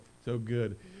So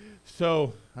good.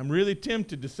 So I'm really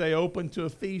tempted to say open to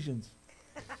Ephesians.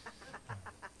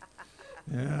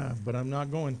 Yeah, but I'm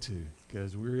not going to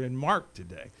because we're in Mark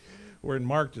today. We're in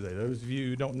Mark today. Those of you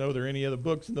who don't know there are any other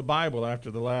books in the Bible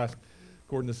after the last,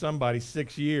 according to somebody,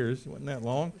 6 years. It wasn't that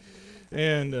long.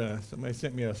 And somebody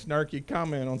sent me a snarky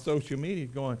comment on social media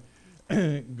going,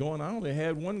 I only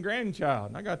had one grandchild,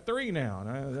 and I got 3 now. And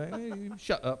I was like, hey,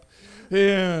 shut up.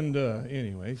 And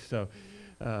anyway, so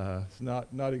it's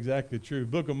not exactly true.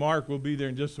 Book of Mark will be there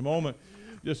in just a moment.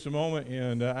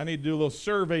 And I need to do a little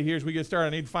survey here as we get started.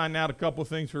 I need to find out a couple of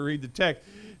things before we read the text.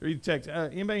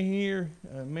 Anybody here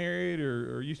married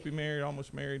or used to be married,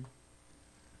 almost married?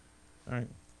 All right.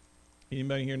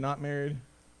 Anybody here not married?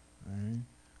 All right.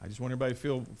 I just want everybody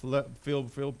to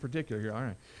feel particular here. All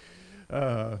right.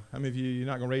 How many of you're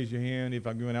not going to raise your hand if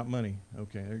I'm giving out money?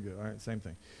 Okay, there you go. All right, same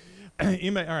thing.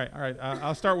 Anybody, all right.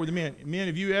 I'll start with the men. Men,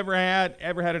 have you ever had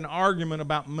an argument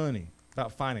about money,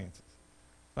 about finances?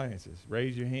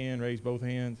 Raise your hand. Raise both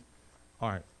hands. All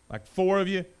right, like 4 of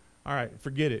you. All right,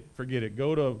 forget it.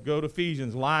 Go to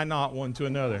Ephesians. Lie not one to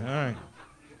another. All right,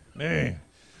 man.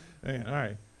 All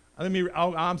right.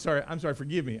 I'm sorry.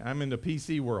 Forgive me. I'm in the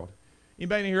PC world.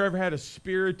 Anybody here ever had a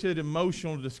spirited,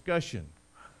 emotional discussion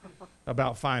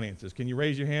about finances? Can you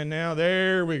raise your hand now?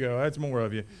 There we go. That's more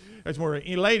of you.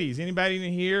 Ladies, anybody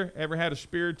in here ever had a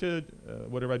spirited,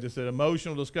 whatever I just said,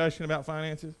 emotional discussion about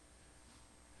finances?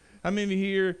 How many of you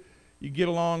here, you get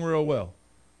along real well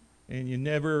and you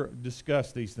never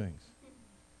discuss these things?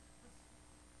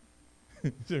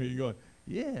 Some of you going,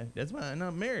 yeah, that's why I'm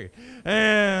not married.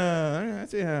 I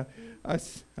see how I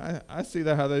see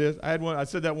that how that is. I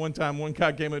said that one time. One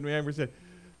guy came up to me and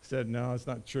said, no, it's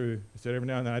not true. I said every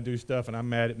now and then I do stuff and I'm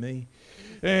mad at me,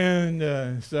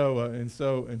 and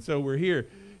so we're here.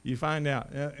 You find out,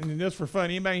 and just for fun,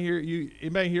 anybody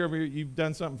here over here, you've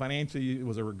done something financially, it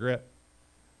was a regret.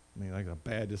 I mean, like a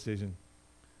bad decision.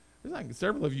 There's like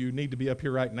several of you need to be up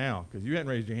here right now because you hadn't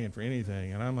raised your hand for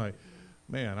anything, and I'm like,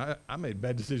 man, I made a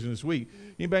bad decision this week.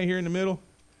 Anybody here in the middle?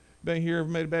 Anybody here ever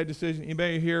made a bad decision?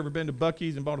 Anybody here ever been to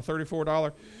Buc-ee's and bought a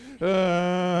 $34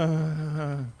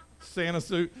 Santa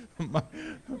suit?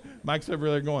 Mike's over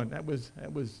there going, that was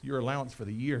your allowance for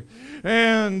the year.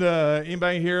 And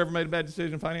anybody here ever made a bad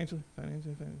decision financially? All right,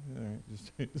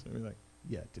 just like,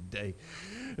 yeah, today.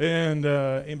 And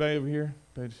anybody over here?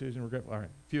 Bad decision, regretful? All right,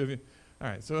 a few of you. All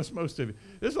right, so that's most of you.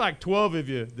 There's like 12 of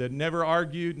you that never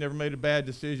argued, never made a bad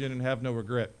decision, and have no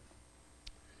regret.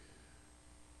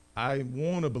 I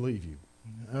want to believe you.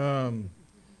 And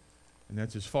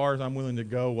that's as far as I'm willing to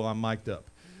go while I'm mic'd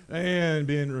up and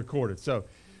being recorded. So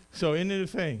into the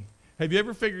thing. Have you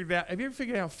ever figured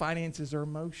out finances are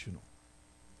emotional?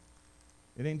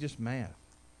 It ain't just math.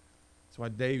 That's why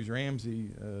Dave Ramsey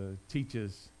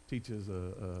teaches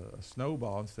a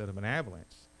snowball instead of an avalanche.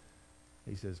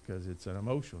 He says because it's an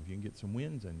emotional. If you can get some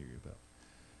wins under your belt,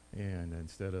 and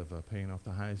instead of paying off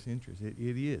the highest interest, it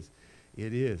is.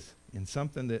 And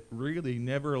something that really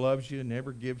never loves you,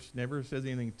 never says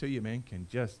anything to you, man, can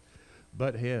just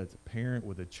butt heads. A parent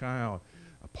with a child,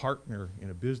 a partner in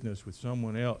a business with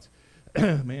someone else.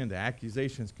 Man, the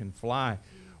accusations can fly.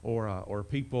 Or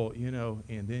people,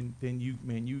 and then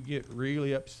you get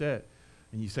really upset,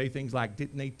 and you say things like,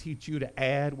 "Didn't they teach you to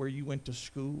add where you went to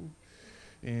school?"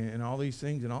 And all these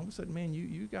things, and all of a sudden, man,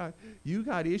 you got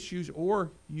issues,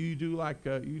 or you do like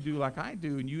I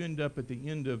do, and you end up at the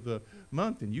end of the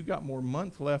month, and you got more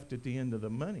month left at the end of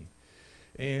the money,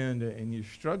 and you're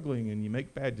struggling, and you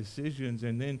make bad decisions,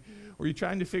 or you're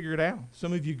trying to figure it out.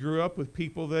 Some of you grew up with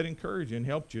people that encouraged you and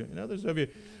helped you, and others of you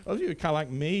are kind of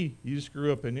like me. You just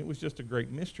grew up, and it was just a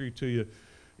great mystery to you,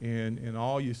 and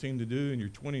all you seemed to do in your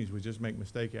 20s was just make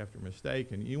mistake after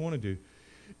mistake, and you want to do.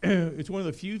 It's one of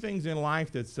the few things in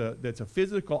life that's a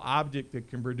physical object that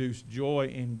can produce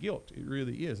joy and guilt. It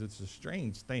really is. It's a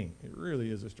strange thing. It really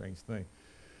is a strange thing.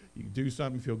 You do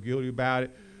something, feel guilty about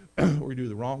it, or you do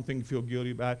the wrong thing, feel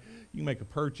guilty about it. You can make a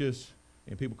purchase,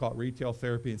 and people call it retail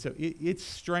therapy. And so it's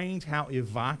strange how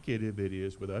evocative it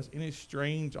is with us, and it's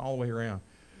strange all the way around.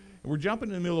 And we're jumping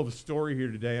in the middle of a story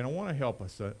here today, and I want to help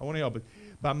us.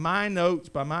 By my notes,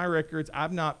 by my records,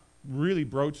 I've not really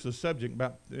broached the subject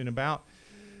in about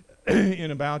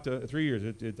 3 years.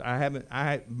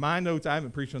 My notes. I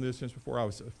haven't preached on this since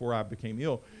before I became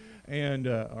ill, and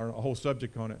or a whole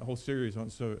subject on it, a whole series on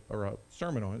it, or a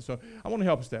sermon on it. So I want to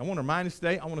help us today. I want to remind us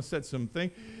today. I want to set something,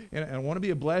 and I want to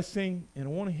be a blessing, and I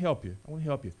want to help you.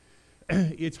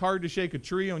 It's hard to shake a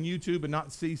tree on YouTube and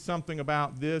not see something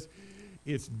about this.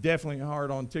 It's definitely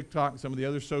hard on TikTok and some of the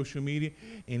other social media,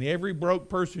 and every broke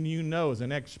person you know is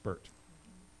an expert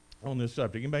on this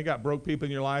subject. Anybody got broke people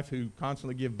in your life who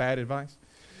constantly give bad advice?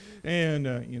 And,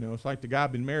 it's like the guy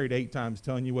been married 8 times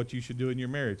telling you what you should do in your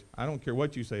marriage. I don't care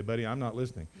what you say, buddy. I'm not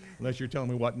listening unless you're telling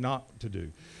me what not to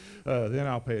do. Then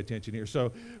I'll pay attention here.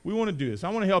 So we want to do this. I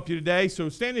want to help you today. So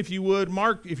stand if you would.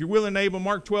 Mark, if you're willing and able,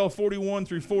 Mark 12:41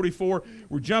 through 44.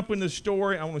 We're jumping the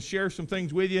story. I want to share some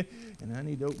things with you, and I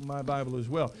need to open my Bible as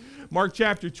well. Mark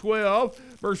chapter 12,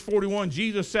 verse 41.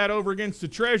 Jesus sat over against the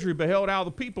treasury, beheld how the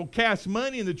people cast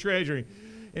money in the treasury,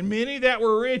 and many that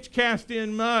were rich cast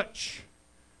in much.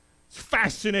 It's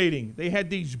fascinating. They had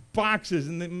these boxes,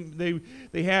 and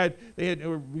they had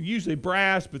usually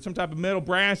brass, but some type of metal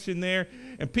brass in there,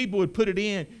 and people would put it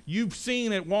in. You've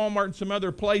seen at Walmart and some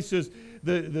other places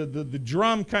the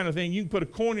drum kind of thing. You can put a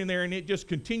coin in there, and it just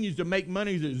continues to make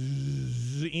money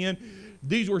in.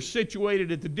 These were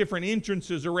situated at the different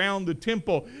entrances around the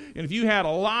temple, and if you had a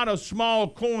lot of small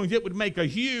coins, it would make a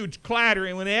huge clatter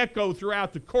and would echo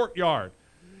throughout the courtyard.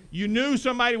 You knew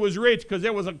somebody was rich because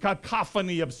there was a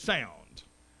cacophony of sound.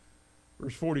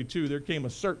 Verse 42, there came a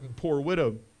certain poor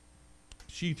widow.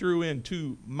 She threw in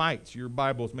 2 mites. Your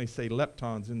Bibles may say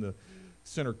leptons in the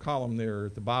center column there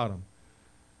at the bottom.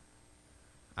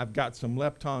 I've got some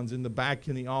leptons in the back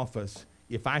in the office.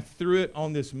 If I threw it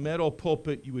on this metal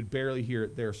pulpit, you would barely hear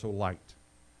it. They're so light.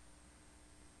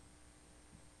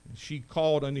 She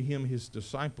called unto him his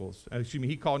disciples.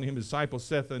 He called unto him his disciples,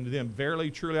 saith unto them, Verily,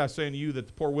 truly, I say unto you, that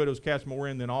the poor widows cast more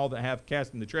in than all that have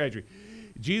cast in the treasury.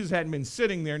 Jesus hadn't been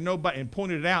sitting there and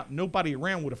pointed it out. Nobody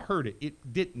around would have heard it.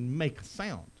 It didn't make a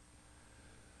sound.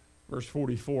 Verse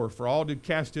 44, For all did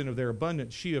cast in of their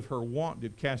abundance. She of her want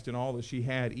did cast in all that she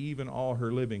had, even all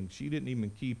her living. She didn't even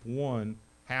keep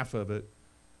half of it,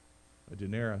 a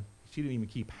denarii. She didn't even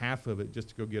keep half of it just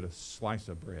to go get a slice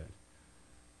of bread.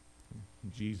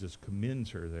 Jesus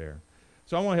commends her there.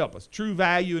 So I want to help us. True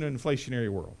value in an inflationary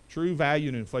world. True value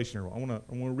in an inflationary world. I want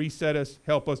to reset us,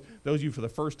 help us. Those of you for the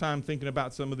first time thinking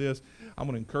about some of this, I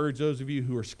want to encourage those of you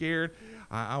who are scared.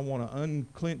 I want to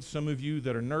unclench some of you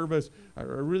that are nervous. I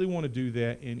really want to do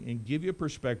that and give you a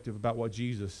perspective about what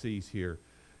Jesus sees here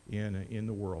in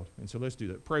the world. And so let's do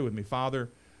that. Pray with me. Father,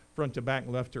 front to back,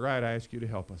 left to right, I ask you to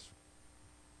help us.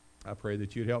 I pray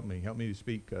that you'd help me. Help me to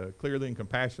speak clearly and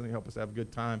compassionately. Help us have a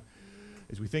good time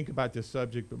as we think about this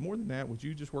subject. But more than that, would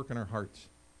you just work in our hearts?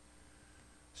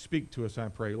 Speak to us, I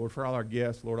pray. Lord, for all our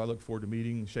guests, Lord, I look forward to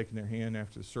meeting and shaking their hand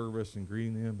after the service and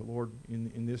greeting them. But Lord,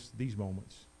 in these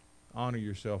moments, honor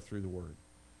yourself through the word.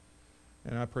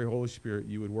 And I pray, Holy Spirit,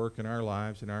 you would work in our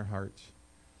lives and our hearts.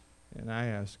 And I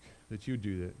ask that you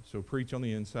do that. So preach on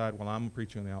the inside while I'm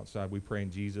preaching on the outside. We pray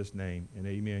in Jesus' name, and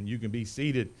amen. You can be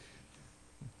seated.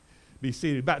 Be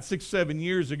seated. About 6, 7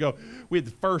 years ago, we had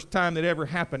the first time that ever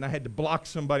happened. I had to block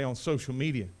somebody on social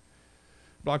media.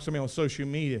 Guy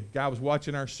was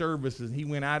watching our services, and he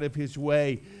went out of his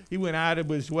way.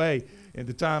 At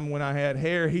the time when I had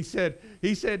hair, he said,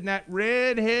 that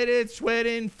red-headed,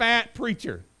 sweating, fat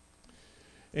preacher.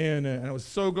 And I was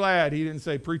so glad he didn't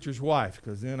say preacher's wife,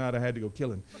 because then I'd have had to go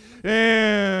kill him.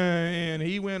 And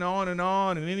he went on, and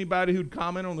anybody who'd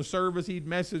comment on the service, he'd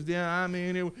message them. I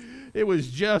mean, it was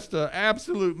just an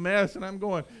absolute mess. And I'm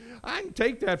going, I can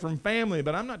take that from family,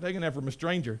 but I'm not taking that from a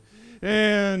stranger. So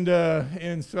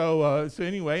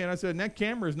anyway, and I said, and that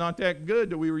camera is not that good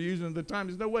that we were using at the time.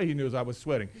 There's no way he knew I was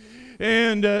sweating.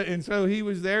 And so he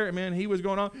was there, and man, he was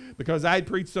going on because I'd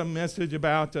preached some message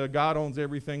about God owns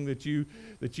everything that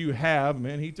you have.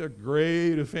 Man, he took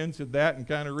great offense at that and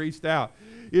kind of reached out.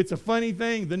 It's a funny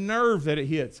thing, the nerve that it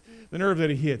hits.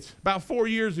 About 4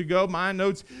 years ago, my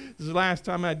notes, this is the last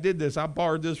time I did this. I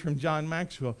borrowed this from John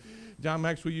Maxwell. John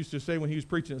Maxwell used to say when he was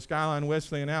preaching at Skyline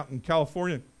Wesleyan out in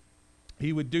California,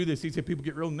 he would do this. He said people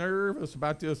get real nervous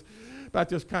about this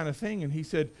kind of thing, and he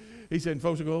said, and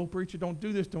folks would go, "Oh, preacher, don't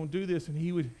do this," and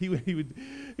he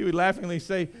would laughingly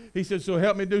say, he said, "So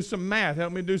help me do some math,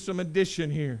 help me do some addition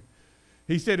here."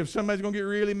 He said, if somebody's going to get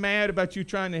really mad about you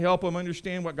trying to help them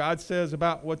understand what God says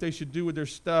about what they should do with their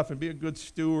stuff and be a good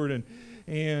steward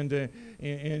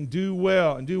and do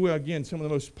well. Again, some of the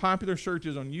most popular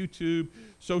searches on YouTube,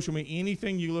 social media,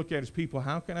 anything you look at is people,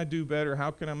 how can I do better?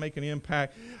 How can I make an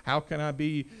impact? How can I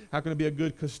be a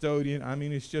good custodian? I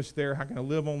mean, it's just there. How can I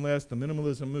live on less? The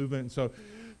minimalism movement.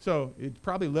 So it's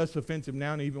probably less offensive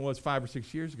now than it even was 5 or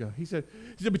 6 years ago. He said,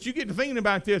 but you get to thinking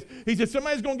about this. He said,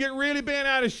 somebody's going to get really bent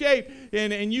out of shape,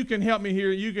 and you can help me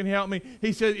here. You can help me.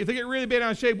 He said, if they get really bent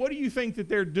out of shape, what do you think that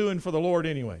they're doing for the Lord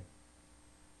anyway?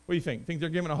 What do you think? Think they're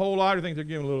giving a whole lot, or think they're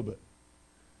giving a little bit?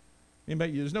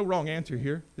 Anybody? There's no wrong answer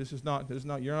here. This is not.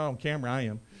 You're not on camera. I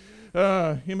am.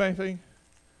 Anybody think?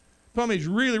 Somebody's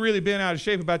really, really bent out of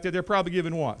shape about that. They're probably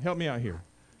giving what? Help me out here.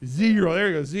 0. There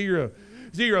you go.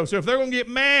 0. So if they're going to get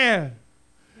mad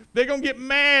They're going to get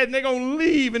mad and they're going to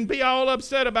leave and be all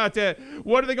upset about that.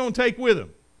 What are they going to take with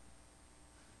them?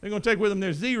 They're going to take with them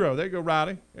their zero. There you go,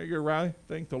 Riley. There you go, Riley.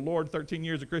 Thank the Lord, 13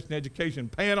 years of Christian education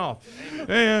paying off.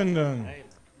 And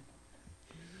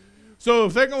so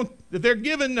if they're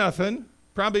giving nothing,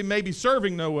 probably maybe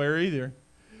serving nowhere either,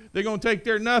 they're going to take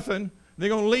their nothing, they're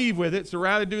going to leave with it. So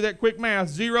Riley, do that quick math.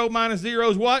 0 minus 0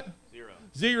 is what?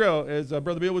 Zero. As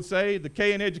Brother Bill would say, the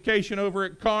K in education over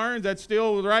at Carnes, that's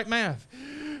still the right math.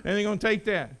 And they're going to take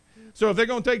that. So if they're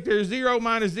going to take their 0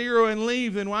 minus 0 and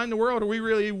leave, then why in the world are we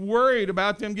really worried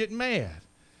about them getting mad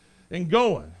and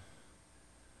going?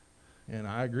 And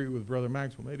I agree with Brother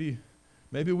Maxwell.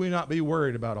 Maybe we not be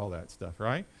worried about all that stuff,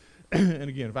 right? And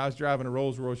again, if I was driving a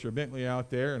Rolls Royce or a Bentley out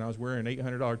there and I was wearing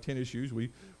 $800 tennis shoes,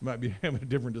 we might be having a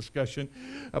different discussion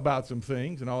about some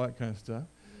things and all that kind of stuff.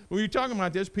 When you're talking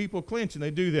about this, people clinch, and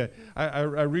they do that. I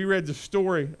reread the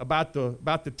story about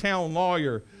the town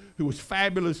lawyer who was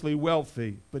fabulously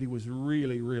wealthy, but he was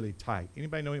really, really tight.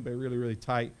 Anybody know anybody really, really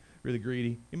tight, really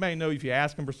greedy? Anybody know if you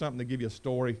ask them for something, they give you a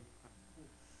story?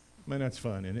 Man, that's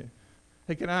fun, isn't it?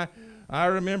 Hey, I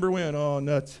remember when, oh,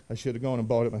 nuts, I should have gone and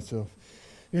bought it myself.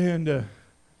 And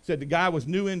said the guy was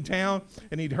new in town,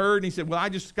 and he'd heard, and he said, well, I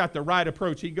just got the right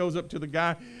approach. He goes up to the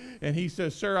guy, and he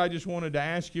says, sir, I just wanted to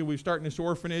ask you, we're starting this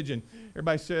orphanage, and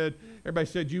everybody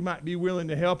said you might be willing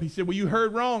to help. He said, well, you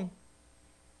heard wrong.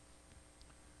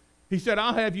 He said,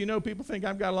 I'll have you know, people think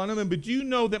I've got a lot of them, but you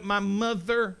know that my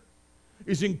mother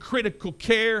is in critical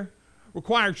care,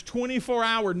 requires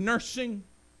 24-hour nursing.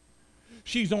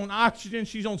 She's on oxygen.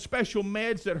 She's on special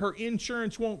meds that her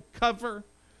insurance won't cover.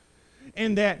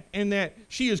 And that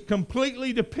she is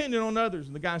completely dependent on others.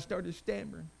 And the guy started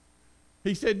stammering.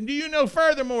 He said, do you know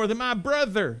furthermore that my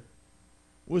brother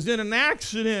was in an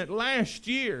accident last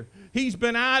year? He's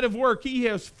been out of work. He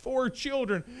has 4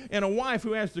 children and a wife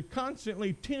who has to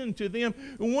constantly tend to them.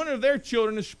 And one of their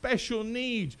children has special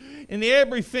needs. And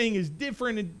everything is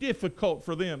different and difficult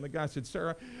for them. The guy said,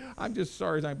 sir, I'm just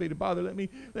sorry as I be to bother. Let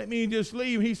me just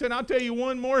leave. He said, I'll tell you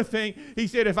one more thing. He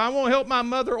said, if I won't help my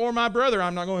mother or my brother,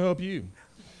 I'm not going to help you.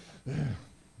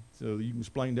 So you can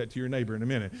explain that to your neighbor in a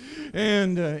minute.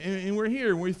 And we're here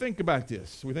and we think about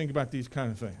this. We think about these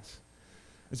kind of things.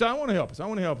 And so I want to help us. I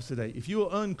want to help us today. If you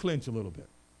will unclench a little bit.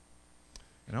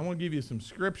 And I want to give you some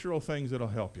scriptural things that'll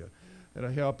help you.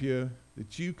 That'll help you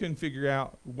that you can figure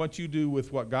out what you do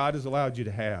with what God has allowed you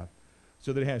to have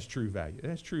so that it has true value. It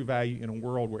has true value in a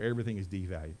world where everything is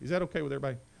devalued. Is that okay with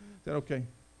everybody? Is that okay?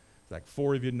 It's like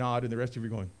 4 of you nod and the rest of you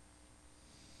are going.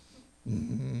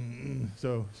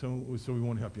 So we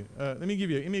want to help you. Let me give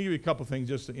you a couple things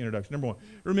just as an introduction. Number one,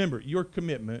 remember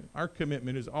our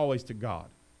commitment is always to God.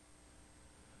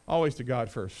 Always to God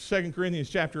first. 2 Corinthians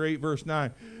chapter 8, verse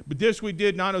 9. But this we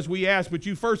did not as we asked, but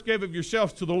you first gave of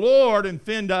yourselves to the Lord and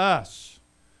then to us.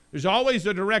 There's always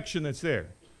a direction that's there.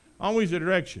 Always a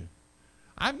direction.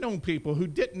 I've known people who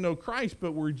didn't know Christ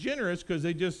but were generous because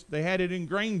they had it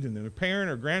ingrained in them. A parent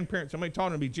or grandparent, somebody taught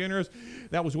them to be generous.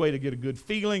 That was a way to get a good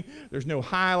feeling. There's no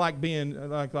high like being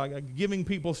like giving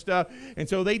people stuff. And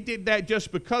so they did that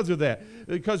just because of that,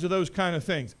 because of those kind of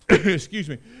things. Excuse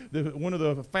me. One of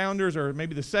the founders, or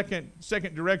maybe the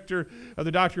second director of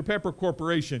the Dr. Pepper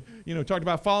Corporation, talked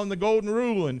about following the golden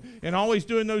rule and always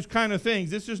doing those kind of things.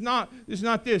 This is not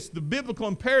this. The biblical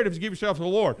imperative is give yourself to the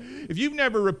Lord. If you've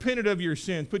never repented of your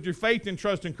sins, put your faith and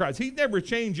trust in Christ, He's never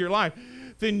changed your life,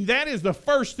 then that is the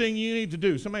first thing you need to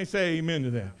do. Somebody say amen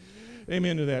to that.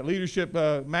 Amen to that. Leadership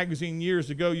magazine years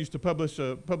ago used to publish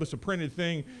a printed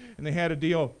thing, and they had a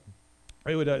deal.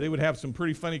 They would have some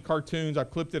pretty funny cartoons. I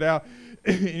clipped it out.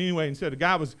 Anyway, and said a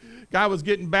guy was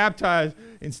getting baptized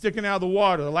and sticking out of the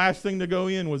water. The last thing to go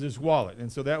in was his wallet,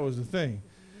 and so that was the thing.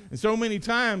 And so many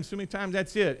times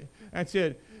that's it. That's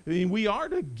it. I mean, we are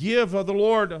to give the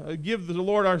Lord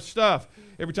our stuff.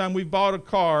 Every time we've bought a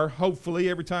car, hopefully,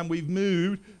 every time we've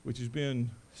moved, which has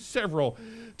been several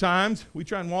times, we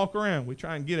try and walk around. We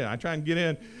try and get in. I try and get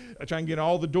in. I try and get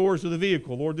all the doors of the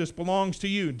vehicle. Lord, this belongs to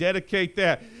you. Dedicate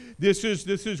that. This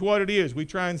is what it is. We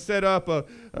try and set up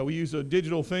we use a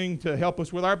digital thing to help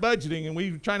us with our budgeting, and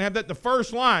we try and have that in the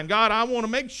first line. God, I want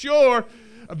to make sure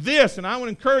of this, and I want to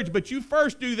encourage, but you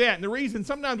first do that. And the reason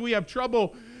sometimes we have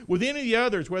trouble with any of the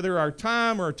others, whether our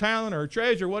time or our talent or our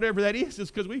treasure, whatever that is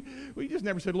because we just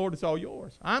never said, Lord, it's all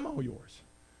yours. I'm all yours.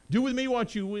 Do with me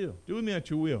what you will. Do with me what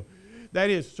you will. That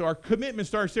is, so our commitment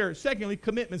starts there. Secondly,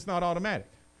 commitment's not automatic.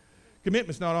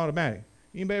 Commitment's not automatic.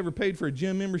 Anybody ever paid for a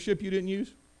gym membership you didn't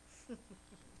use?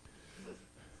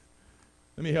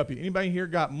 Let me help you. Anybody here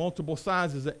got multiple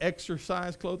sizes of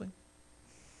exercise clothing?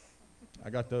 I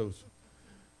got those.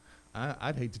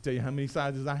 I'd hate to tell you how many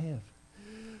sizes I have.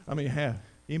 I mean, I have.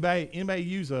 Anybody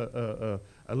use a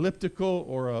elliptical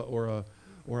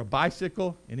or a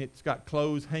bicycle and it's got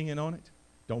clothes hanging on it?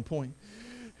 Don't point.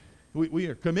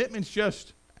 Commitment's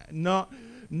just not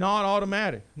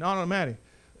automatic. Not automatic.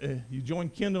 You join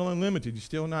Kindle Unlimited, you're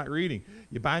still not reading.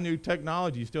 You buy new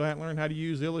technology, you still haven't learned how to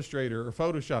use Illustrator or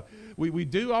Photoshop. We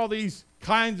do all these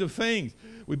kinds of things.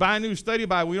 We buy a new study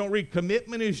Bible, we don't read.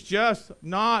 Commitment is just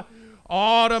not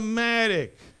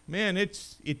automatic. Man,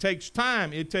 it takes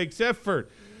time, it takes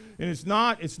effort, and it's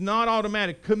not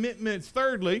automatic. Commitment,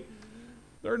 thirdly,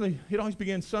 it always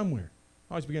begins somewhere.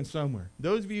 Always begins somewhere.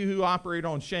 Those of you who operate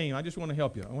on shame, I just want to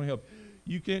help you. I want to help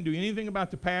you. You can't do anything about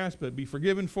the past, but be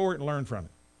forgiven for it and learn from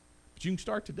it. But you can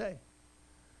start today.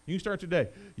 You can start today.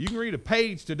 You can read a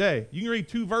page today. You can read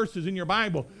 2 verses in your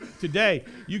Bible today.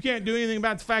 You can't do anything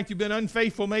about the fact you've been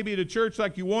unfaithful maybe at a church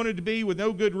like you wanted to be with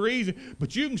no good reason,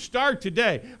 but you can start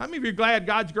today. How many of you are glad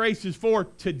God's grace is for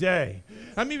today?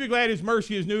 How many of you are glad His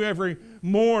mercy is new every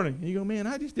morning? And you go, man,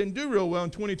 I just didn't do real well in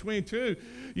 2022,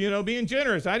 being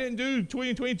generous. I didn't do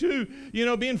 2022,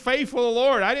 being faithful to the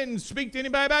Lord. I didn't speak to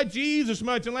anybody about Jesus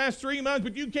much in the last 3 months,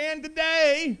 but you can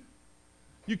today.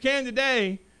 You can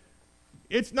today.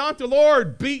 It's not the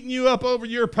Lord beating you up over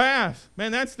your past.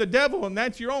 Man, that's the devil, and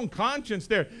that's your own conscience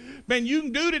there. Man, you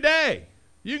can do today.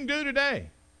 You can do today.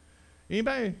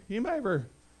 Anybody ever,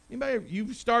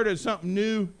 you've started something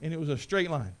new, and it was a straight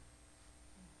line?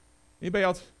 Anybody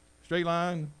else? Straight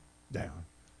line, down.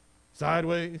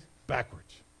 Sideways,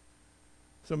 backwards.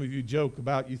 Some of you joke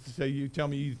about, you tell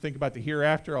me you think about the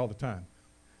hereafter all the time.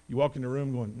 You walk in the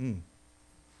room going,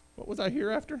 what was I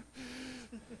hereafter?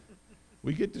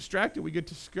 We get distracted, we get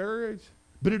discouraged,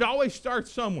 but it always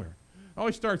starts somewhere.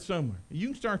 Always starts somewhere. You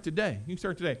can start today. You can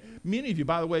start today. Many of you,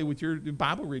 by the way, with your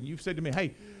Bible reading, you've said to me,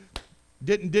 hey,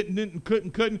 didn't,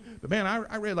 couldn't. But man,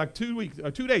 I read like 2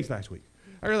 days last week.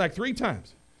 I read like 3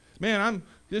 times. Man,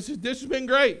 this has been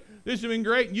great. This has been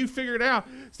great. And you figured it out.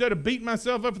 Instead of beating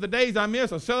myself up for the days I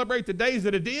missed, I'll celebrate the days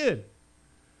that I did.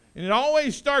 And it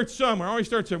always starts somewhere.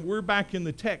 We're back in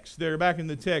the text there, back in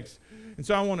the text. And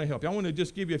so I want to help you. I want to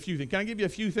just give you a few things. Can I give you a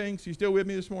few things? You still with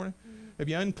me this morning? Have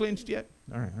you unclenched yet?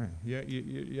 All right. Yeah,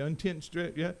 you untensed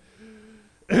yet?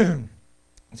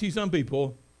 See, some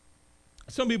people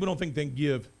don't think they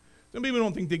give. Some people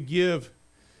don't think they give.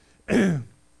 A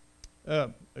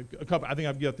couple. I think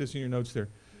I've got this in your notes there.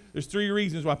 There's 3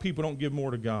 reasons why people don't give more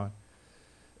to God.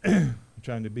 I'm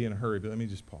trying to be in a hurry, but let me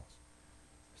just pause.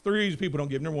 There's 3 reasons people don't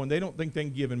give. Number 1, they don't think they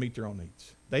can give and meet their own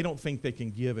needs. They don't think they can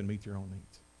give and meet their own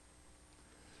needs.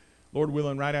 Lord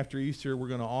willing, right after Easter, we're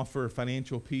going to offer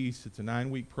Financial Peace. It's a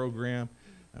 9-week program.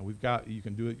 You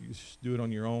can do it. You just do it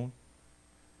on your own.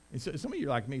 And so, some of you are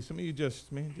like me. Some of you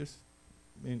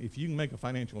if you can make a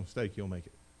financial mistake, you'll make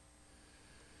it.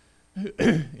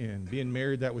 And being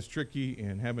married, that was tricky.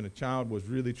 And having a child was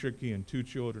really tricky. And 2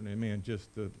 children. And man,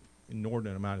 just the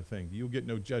inordinate amount of things. You'll get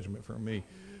no judgment from me.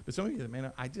 But some of you,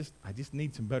 man, I just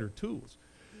need some better tools.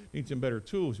 Need some better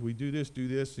tools. We do this,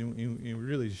 and we're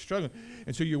really struggling.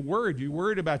 And so you're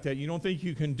worried about that. You don't think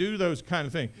you can do those kind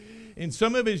of things. And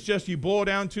some of it's just you boil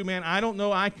down to, man, I don't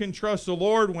know I can trust the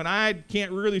Lord when I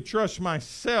can't really trust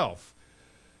myself.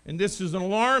 And this is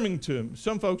alarming to them.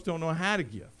 Some folks don't know how to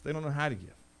give. They don't know how to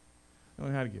give. They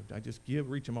don't know how to give. Do I just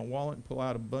reach in my wallet and pull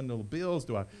out a bundle of bills?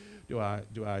 Do I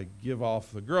give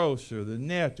off the gross or the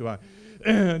net? Do I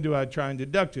try and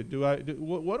deduct it? What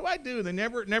do I do? They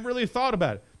never really thought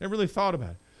about it. Never really thought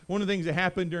about it. One of the things that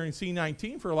happened during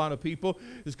C-19 for a lot of people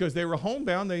is because they were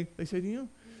homebound. They said,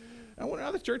 I wonder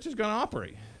how the church is going to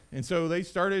operate. And so they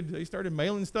started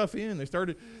mailing stuff in. They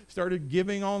started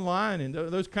giving online and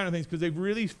those kind of things because they've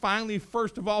really finally,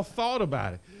 first of all, thought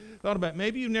about it.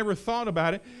 Maybe you've never thought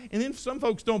about it. And then some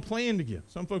folks don't plan to give.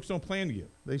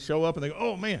 They show up and they go,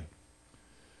 oh, man.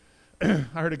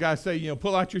 I heard a guy say,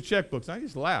 pull out your checkbooks. I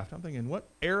just laughed. I'm thinking, what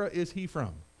era is he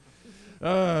from?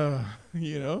 Pull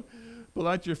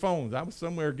out your phones. I was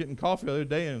somewhere getting coffee the other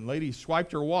day, and a lady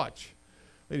swiped her watch.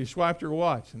 And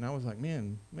I was like,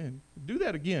 man, do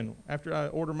that again after I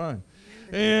order mine.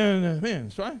 And, I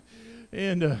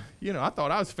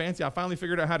thought I was fancy. I finally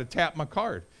figured out how to tap my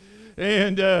card.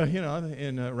 And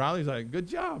Riley's like, good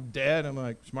job, Dad. I'm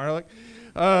like, smart aleck.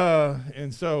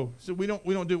 And so we don't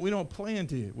plan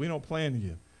to give. We don't plan to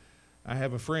give. I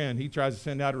have a friend, he tries to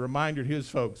send out a reminder to his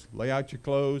folks, lay out your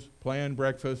clothes, plan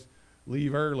breakfast,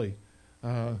 leave early.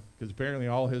 Because apparently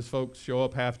all his folks show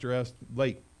up half dressed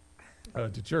late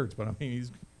to church. But I mean, he's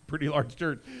a pretty large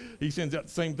church. He sends out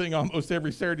the same thing almost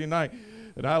every Saturday night.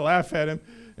 And I laugh at him,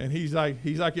 and he's like,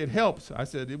 it helps. I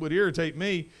said, it would irritate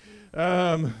me.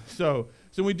 So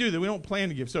we do that. We don't plan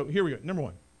to give. So here we go. Number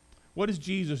 1, what is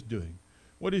Jesus doing?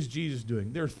 What is Jesus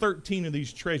doing? There are 13 of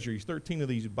these treasuries, 13 of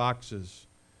these boxes.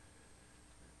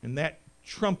 And that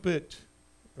trumpet,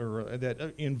 or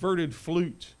that inverted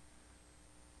flute,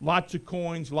 lots of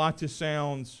coins, lots of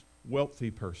sounds, wealthy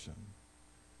person.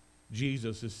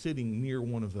 Jesus is sitting near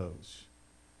one of those.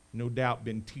 No doubt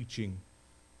been teaching.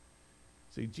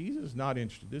 See, Jesus is not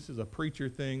interested. This is a preacher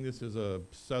thing. This is a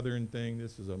southern thing.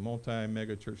 This is a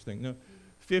multi-mega church thing. No,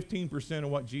 15% of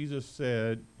what Jesus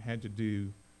said had to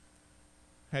do,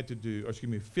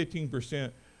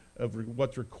 15% of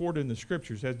what's recorded in the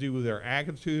scriptures has to do with our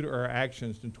attitude or our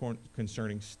actions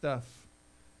concerning stuff.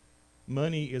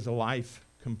 Money is a life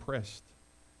compressed.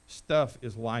 Stuff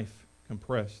is life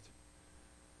compressed.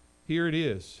 Here it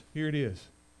is. Here it is.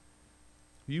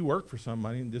 You work for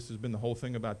somebody, and this has been the whole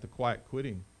thing about the quiet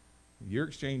quitting. You're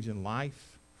exchanging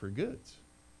life for goods.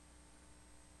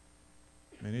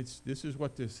 And this is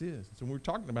what this is. So when we're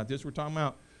talking about this, we're talking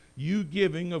about you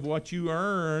giving of what you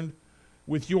earned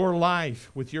with your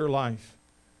life,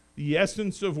 The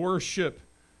essence of worship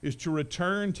is to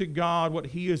return to God what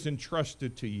he has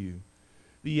entrusted to you.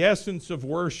 The essence of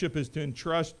worship is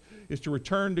to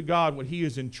return to God what he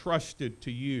has entrusted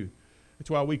to you. That's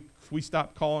why we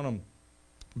stopped calling them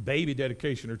baby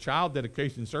dedication or child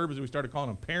dedication services. We started calling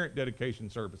them parent dedication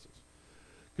services.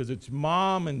 Because it's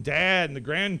mom and dad and the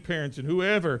grandparents and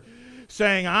whoever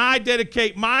saying, I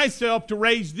dedicate myself to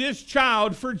raise this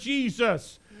child for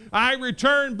Jesus. I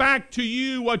return back to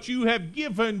you what you have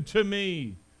given to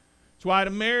me. That's why the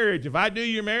marriage, if I do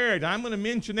your marriage, I'm going to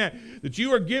mention that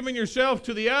you are giving yourself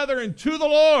to the other and to the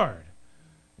Lord.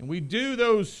 And we do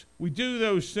those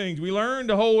things. We learn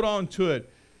to hold on to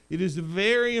it. It is the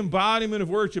very embodiment of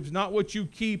worship. It's not what you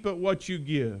keep, but what you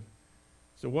give.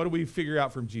 So what do we figure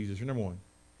out from Jesus? Number one,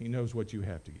 he knows what you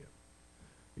have to give.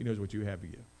 He knows what you have to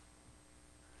give.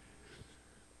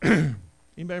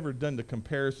 Anybody ever done the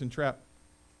comparison trap?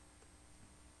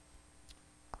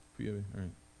 All right.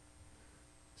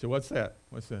 So what's that?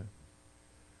 What's that?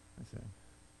 I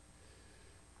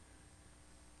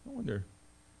wonder.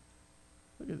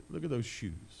 Look at those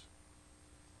shoes.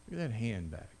 Look at that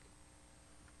handbag.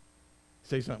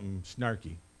 Say something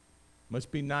snarky.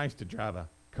 Must be nice to drive a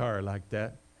car like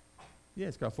that. Yeah,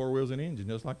 it's got 4 wheels and an engine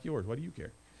just like yours. What do you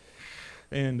care?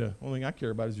 And the only thing I care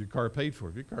about is your car paid for.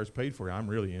 If your car's paid for, I'm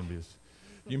really envious.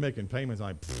 You're making payments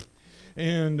like, pfft.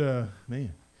 And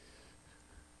man,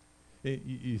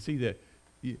 you see that.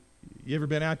 You ever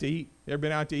been out to eat?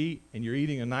 And you're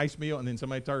eating a nice meal, and then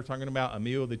somebody starts talking about a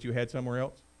meal that you had somewhere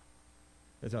else?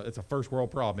 It's a first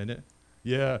world problem, isn't it?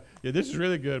 Yeah, this is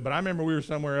really good, but I remember we were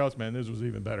somewhere else, man. This was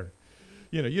even better.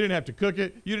 You didn't have to cook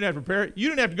it. You didn't have to prepare it. You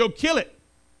didn't have to go kill it.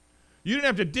 You didn't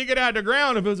have to dig it out of the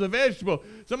ground if it was a vegetable.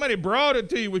 Somebody brought it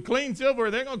to you with clean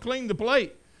silverware. They're going to clean the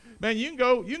plate. Man, you can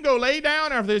go lay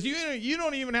down after this. You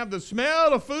don't even have the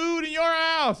smell of food in your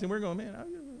house. And we're going, man, a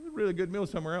really good meal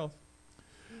somewhere else.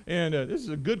 And this is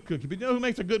a good cookie. But you know who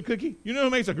makes a good cookie? You know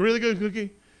who makes a really good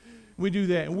cookie? We do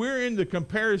that. And we're in the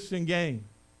comparison game.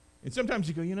 And sometimes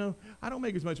you go, I don't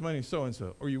make as much money as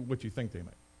so-and-so, or what you think they make.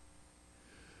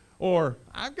 Or,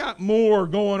 I've got more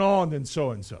going on than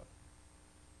so-and-so.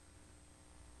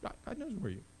 God knows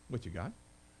what you got.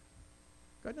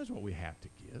 God knows what we have to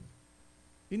give.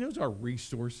 He knows our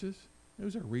resources.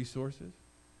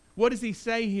 What does he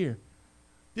say here?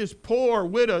 This poor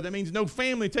widow, that means no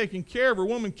family taking care of her,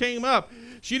 woman came up.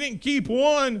 She didn't keep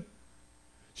one.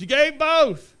 She gave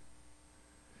both.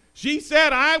 She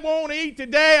said, I won't eat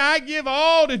today. I give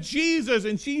all to Jesus.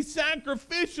 And she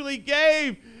sacrificially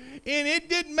gave. And it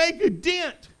didn't make a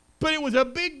dent. But it was a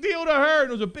big deal to her. And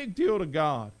it was a big deal to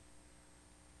God.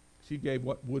 She gave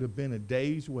what would have been a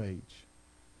day's wage.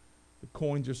 The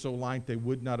coins are so light they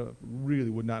would not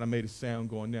have made a sound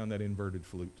going down that inverted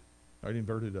flute. Or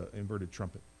inverted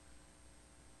trumpet.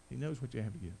 He knows what you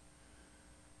have to give.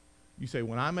 You say,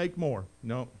 when I make more.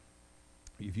 No.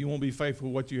 If you won't be faithful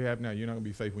with what you have now, you're not going to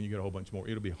be faithful when you get a whole bunch more.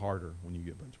 It'll be harder when you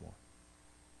get a bunch more.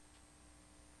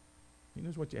 He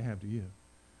knows what you have to give.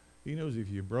 He knows if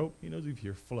you're broke. He knows if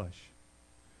you're flush.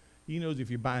 He knows if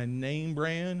you're buying name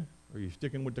brand or you're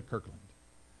sticking with the Kirkland.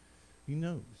 He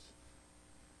knows.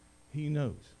 He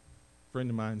knows. A friend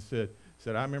of mine said,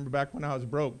 I remember back when I was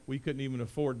broke, we couldn't even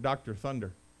afford Dr.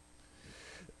 Thunder.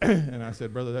 And I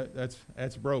said, brother,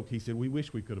 that's broke. He said, we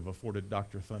wish we could have afforded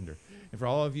Dr. Thunder. And for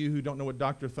all of you who don't know what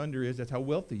Dr. Thunder is, that's how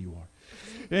wealthy you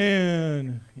are.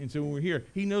 And so when we're here,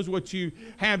 he knows what you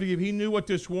have to give. He knew what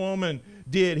this woman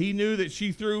did. He knew that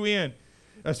she threw in.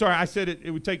 I said it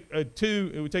would take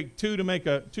two. It would take two to make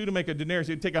a denarius.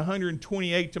 It would take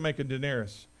 128 to make a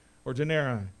denarius or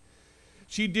denarii.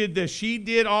 She did this. She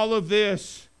did all of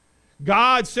this.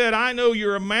 God said, I know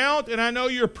your amount and I know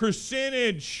your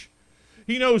percentage.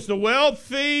 He knows the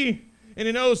wealthy and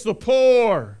he knows the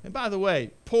poor. And by the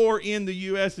way, poor in the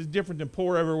U.S. is different than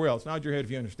poor everywhere else. Nod your head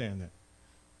if you understand that.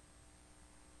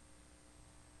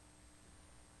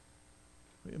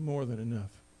 We have more than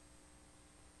enough.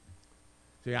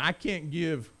 See, I can't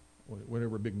give,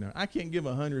 whatever big number, I can't give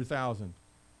 100,000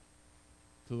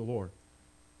 to the Lord.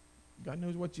 God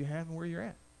knows what you have and where you're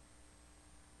at.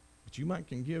 But you might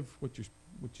can give what you're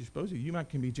supposed to. You might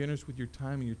can be generous with your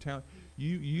time and your talent.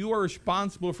 You are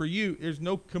responsible for you. There's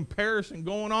no comparison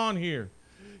going on here.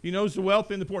 He knows the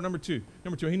wealth and the poor. Number two,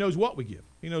 he knows what we give.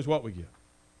 He knows what we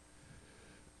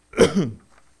give.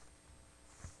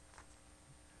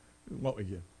 What we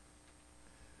give.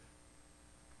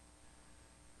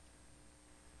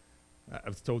 I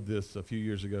was told this a few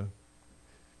years ago.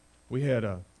 We had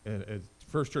at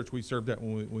first church we served at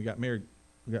when we got married.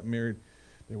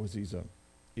 There was these.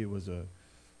 It was a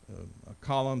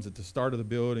columns at the start of the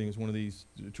building. It was one of these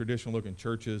traditional-looking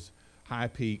churches, high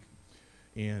peak,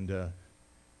 and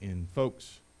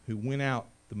folks who went out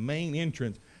the main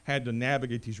entrance had to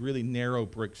navigate these really narrow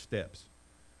brick steps.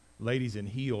 Ladies in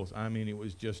heels. I mean, it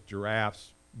was just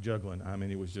giraffes juggling. I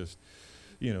mean, it was just,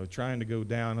 trying to go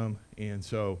down them. And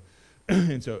so,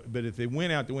 but if they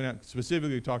went out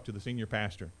specifically to talk to the senior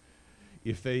pastor.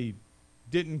 If they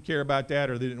didn't care about that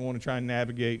or they didn't want to try and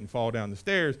navigate and fall down the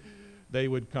stairs, they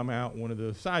would come out one of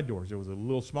the side doors. There was a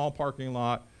little small parking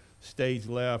lot, stage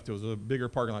left. There was a bigger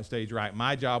parking lot, stage right.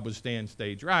 My job was stand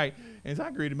stage right. And so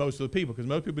I greeted most of the people because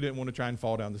most people didn't want to try and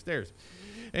fall down the stairs.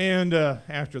 And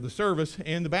after the service,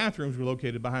 and the bathrooms were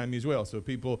located behind me as well. So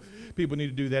people need to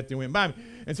do that. They went by me.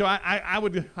 And so I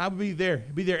would be there.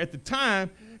 At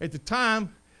the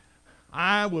time,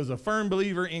 I was a firm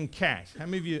believer in cash. How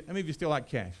many of you still like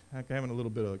cash? Like having a little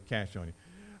bit of cash on you.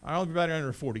 All everybody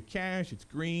under 40 cash. It's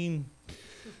green.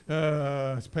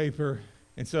 It's paper.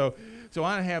 And so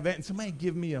I have that. And somebody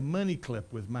give me a money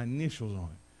clip with my initials on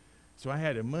it. So I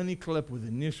had a money clip with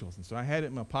initials. And so I had it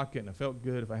in my pocket, and I felt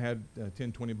good if I had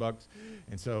 10, 20 bucks.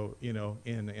 And so,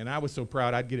 and I was so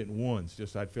proud I'd get it in ones,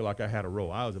 just so I'd feel like I had a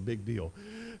roll. I was a big deal.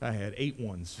 I had 8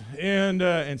 ones. And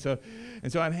so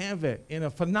I'd have that. And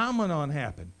a phenomenon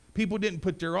happened. People didn't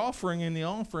put their offering in the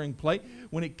offering plate.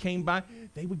 When it came by,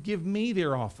 they would give me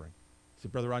their offering. I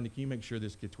said, Brother Rodney, can you make sure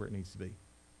this gets where it needs to be?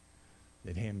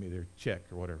 They'd hand me their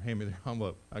check or whatever, hand me their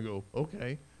envelope. I go,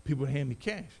 okay. People would hand me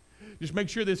cash. Just make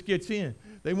sure this gets in.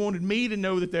 They wanted me to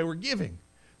know that they were giving.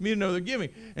 Me to know they're giving.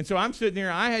 And so I'm sitting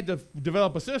there. I had to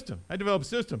develop a system.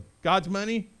 God's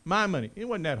money, my money. It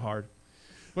wasn't that hard.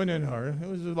 There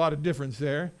was a lot of difference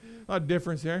there.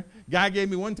 Guy gave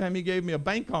me one time, he gave me a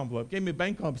bank envelope.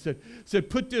 Said,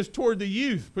 put this toward the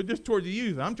youth.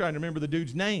 I'm trying to remember the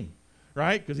dude's name,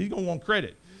 right? Because he's going to want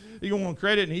credit.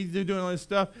 And he's doing all this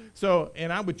stuff. So,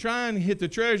 and I would try and hit the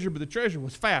treasurer, but the treasurer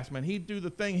was fast, man. He'd do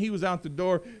the thing. He was out the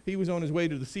door. He was on his way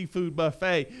to the seafood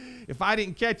buffet. If I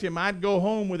didn't catch him, I'd go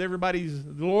home with the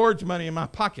Lord's money in my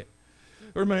pocket.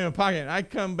 I'd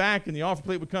come back, and the offering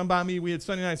plate would come by me. We had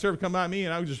Sunday night service come by me,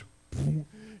 and I would just,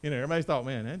 everybody thought,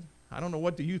 man, I don't know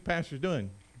what the youth pastor's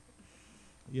doing.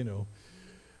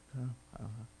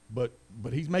 But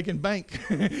he's making bank,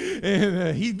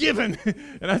 and he's giving,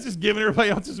 and I was just giving everybody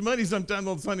else's money sometimes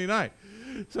on Sunday night.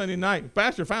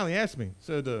 Pastor finally asked me,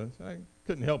 said, I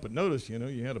couldn't help but notice,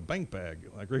 you had a bank bag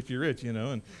like Richie Rich,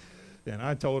 and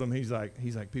I told him, he's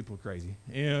like people are crazy,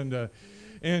 and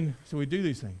so we do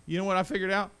these things. You know what I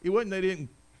figured out? It wasn't they didn't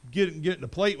get it in the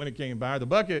plate when it came by, or the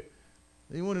bucket.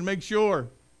 They wanted to make sure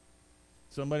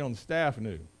somebody on the staff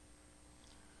knew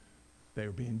they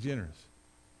were being generous.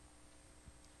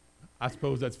 I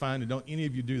suppose that's fine, and don't any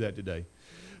of you do that today,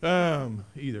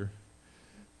 either,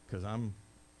 because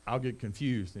I'll get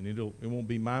confused, and it won't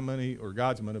be my money or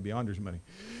God's money; it'll be Andre's money.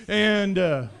 And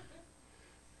I'm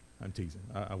teasing.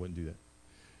 I wouldn't do that.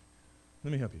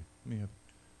 Let me help you.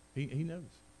 He knows.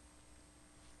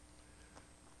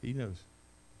 He knows.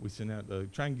 We send out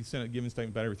try and send out a giving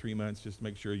statement about every 3 months, just to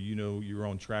make sure you're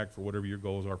on track for whatever your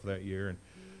goals are for that year, and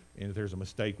if there's a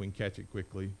mistake, we can catch it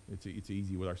quickly. It's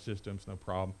easy with our system; it's no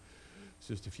problem. It's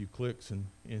just a few clicks, and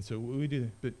so we do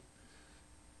that. But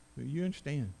you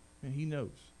understand, man, he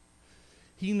knows.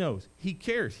 He knows. He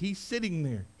cares. He's sitting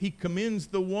there. He commends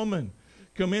the woman.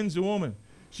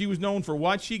 She was known for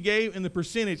what she gave and the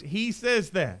percentage. He says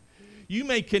that. You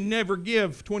can never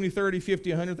give $20, $30,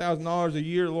 $50, $100,000 a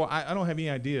year. Lord, I don't have any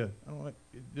idea.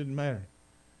 It didn't matter.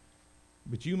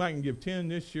 But you might can give 10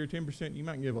 this year, 10%. You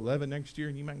might can give 11 next year,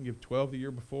 and you might can give 12 the year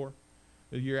before,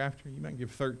 the year after. You might can give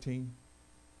 13.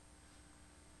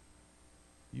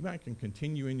 You might can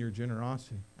continue in your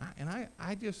generosity.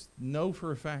 I just know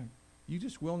for a fact You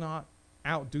just will not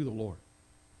outdo the Lord.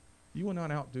 You will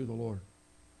not outdo the Lord.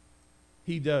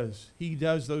 He does. He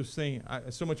does those things.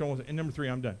 So much I want to say. And number 3,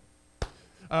 I'm done.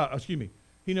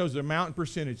 He knows the amount and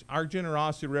percentage. Our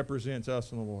generosity represents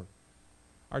us and the Lord.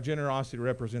 Our generosity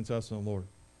represents us and the Lord.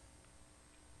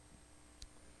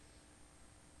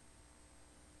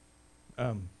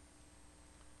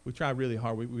 We try really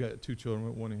hard. We got 2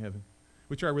 children, one in heaven.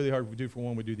 We try really hard. If we do for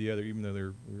one, we do the other, even though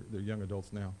they're young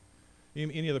adults now.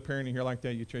 Any other parent in here like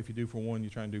that? You try, if you do for one, you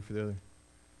try and do for the other.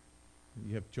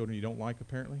 You have children you don't like,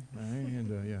 apparently, and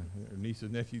or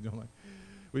nieces, nephews don't like.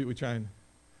 We try and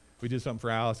we did something for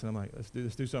Alice, and I'm like, let's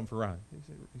do something for Riley. He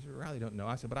said, Riley don't know.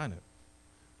 I said, but I know.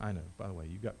 By the way,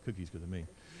 you got cookies because of me.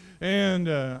 And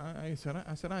I said,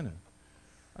 I know.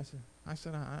 I said,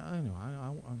 I know.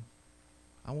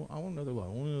 I want another love. I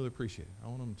want another appreciate it. I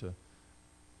want them to.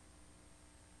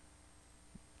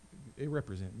 They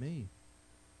represent me.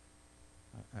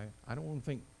 I don't want to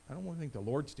think the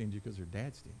Lord's stingy because their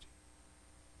dad's stingy.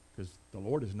 Because the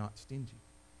Lord is not stingy.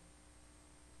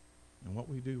 And what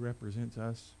we do represents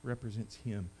us, represents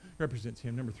Him. Represents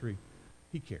Him. Number 3,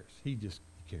 He cares. He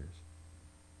cares.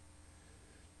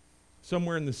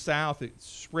 Somewhere in the South, it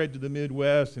spread to the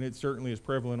Midwest, and it certainly is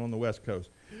prevalent on the West Coast.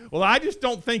 Well, I just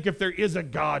don't think if there is a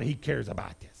God, He cares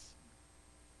about this.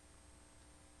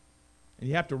 And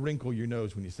you have to wrinkle your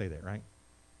nose when you say that, right?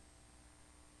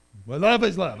 Well, love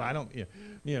is love. I don't,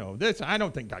 this. I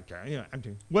don't think God cares.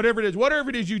 Whatever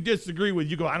it is you disagree with,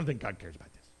 you go, I don't think God cares about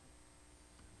this.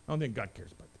 I don't think God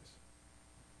cares about this.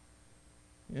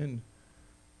 And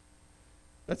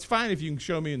that's fine if you can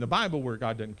show me in the Bible where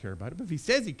God doesn't care about it. But if He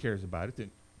says He cares about it,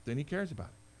 then He cares about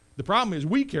it. The problem is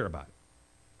we care about it.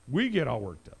 We get all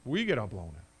worked up. We get all blown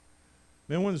out.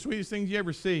 Man, one of the sweetest things you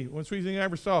ever see, one of the sweetest things I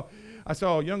ever saw, I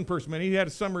saw a young person, man, he had a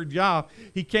summer job.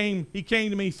 He came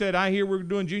to me, he said, I hear we're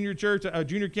doing junior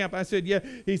camp. I said, yeah.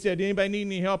 He said, anybody need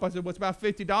any help? I said, what's about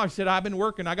 $50? He said, I've been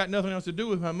working. I got nothing else to do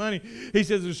with my money. He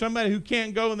says, there's somebody who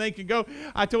can't go and they can go.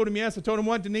 I told him yes. I told him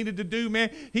what they needed to do, man.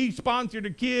 He sponsored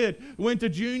a kid, went to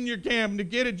junior camp, and to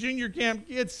get a junior camp,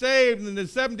 get saved. And the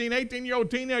 17,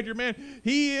 18-year-old teenager, man,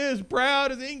 he is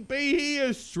proud as ink be. He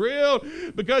is thrilled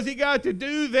because he got to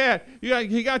do that.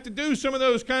 He got to do some of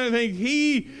those kind of things.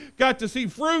 He got to see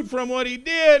fruit from what he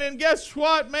did. And guess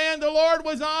what, man? The Lord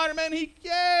was honored, man. He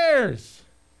cares.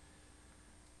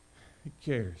 He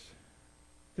cares.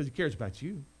 Because He cares about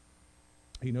you.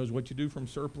 He knows what you do from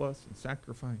surplus and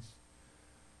sacrifice.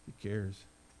 He cares.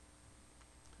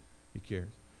 He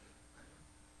cares.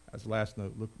 As the last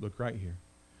note, look right here.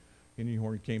 Henry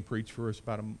Horn came preach for us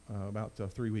about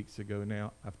 3 weeks ago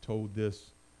now. I've told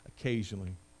this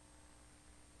occasionally.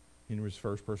 Henry was the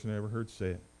first person I ever heard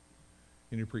say it.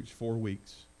 Henry preached 4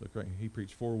 weeks. Look right here. He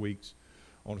preached 4 weeks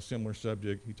on a similar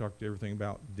subject. He talked everything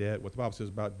about debt, what the Bible says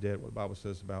about debt, what the Bible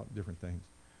says about different things.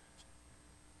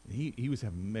 And he was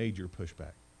having major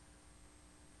pushback.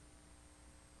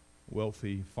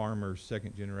 Wealthy farmers,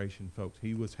 second generation folks,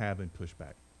 he was having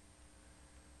pushback.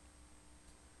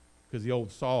 Because the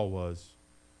old saw was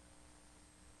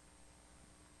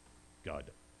God.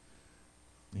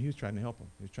 And he was trying to help them.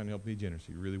 He was trying to help be generous.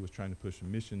 He really was trying to push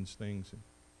some missions things, and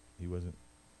he wasn't.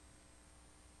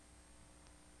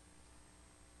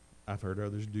 I've heard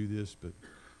others do this, but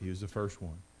he was the first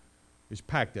one. It was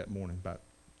packed that morning,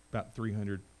 about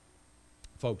 300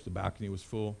 folks. The balcony was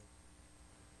full.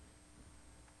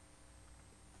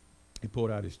 He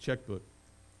pulled out his checkbook.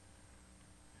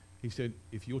 He said,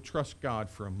 if you'll trust God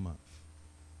for a month,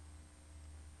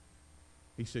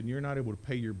 he said, you're not able to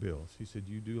pay your bills. He said,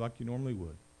 you do like you normally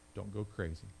would. Don't go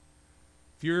crazy.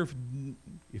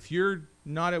 If you're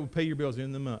not able to pay your bills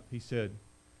in the month, he said,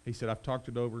 I've talked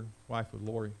it over, wife with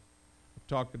Lori. I've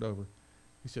talked it over.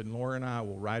 He said, Laura and I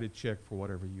will write a check for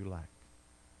whatever you lack.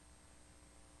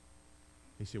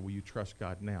 He said, will you trust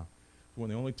God now? One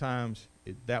of the only times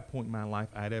at that point in my life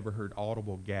I'd ever heard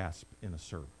audible gasp in a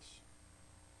service.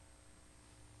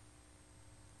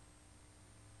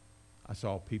 I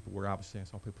saw people where I was saying,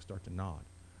 I saw people start to nod.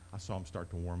 I saw them start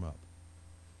to warm up.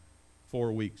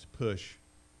 4 weeks, push.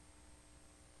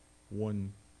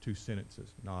 1, 2 sentences,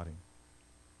 nodding.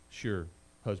 Sure,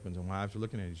 husbands and wives are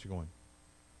looking at each other going,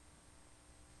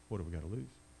 what have we got to lose?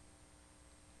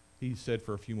 He said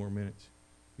for a few more minutes,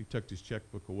 he tucked his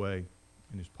checkbook away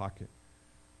in his pocket.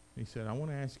 He said, I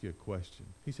want to ask you a question.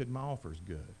 He said, my offer's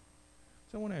good.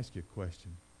 So I want to ask you a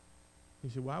question. He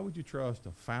said, why would you trust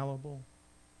a fallible,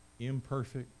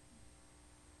 imperfect,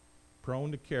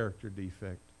 prone to character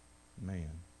defect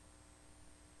man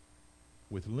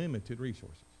with limited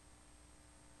resources?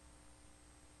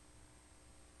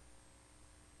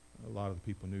 A lot of the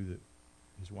people knew that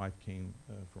his wife came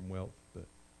from wealth, but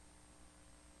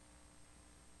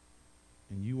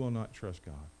and you will not trust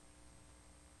God.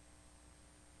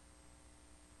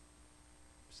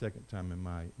 Second time in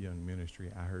my young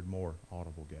ministry, I heard more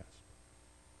audible gasp.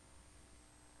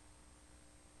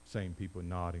 Same people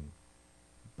nodding,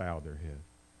 bowed their head.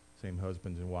 Same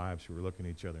husbands and wives who were looking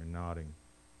at each other, nodding,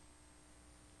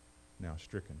 now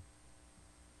stricken.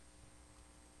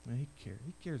 Man, He cares.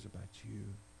 He cares about you.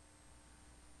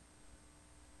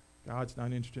 God's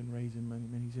not interested in raising money,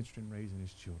 man. He's interested in raising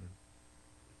His children.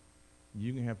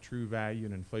 You can have true value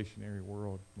in an inflationary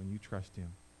world when you trust Him.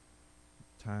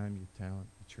 Time, your talent,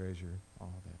 your treasure,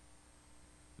 all of that.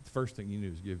 But the first thing you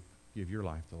do is give your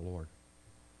life to the Lord.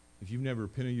 If you've never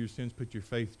repented of your sins, put your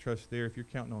faith, trust there. If you're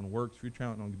counting on works, if you're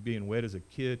counting on being wed as a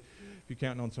kid, if you're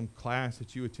counting on some class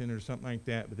that you attended or something like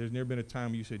that, but there's never been a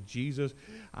time you said, Jesus,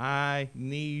 I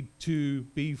need to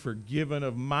be forgiven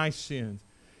of my sins.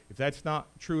 If that's not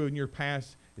true in your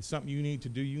past, it's something you need to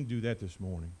do, you can do that this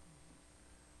morning.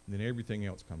 And then everything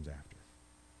else comes after.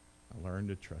 I learned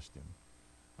to trust Him.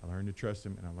 I learned to trust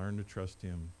Him, and I learned to trust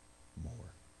Him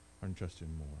more. I learned to trust Him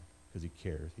more because He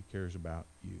cares. He cares about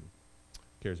you.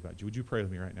 He cares about you. Would you pray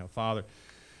with me right now? Father,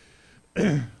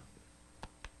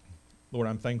 Lord,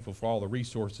 I'm thankful for all the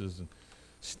resources and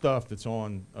stuff that's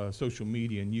on social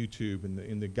media and YouTube and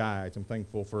in the guides. I'm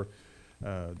thankful for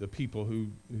the people who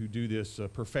do this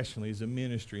professionally as a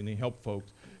ministry, and they help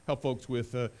folks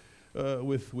with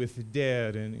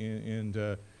debt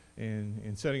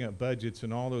and setting up budgets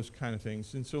and all those kind of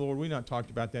things. And so, Lord, we not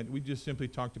talked about that. We just simply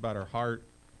talked about our heart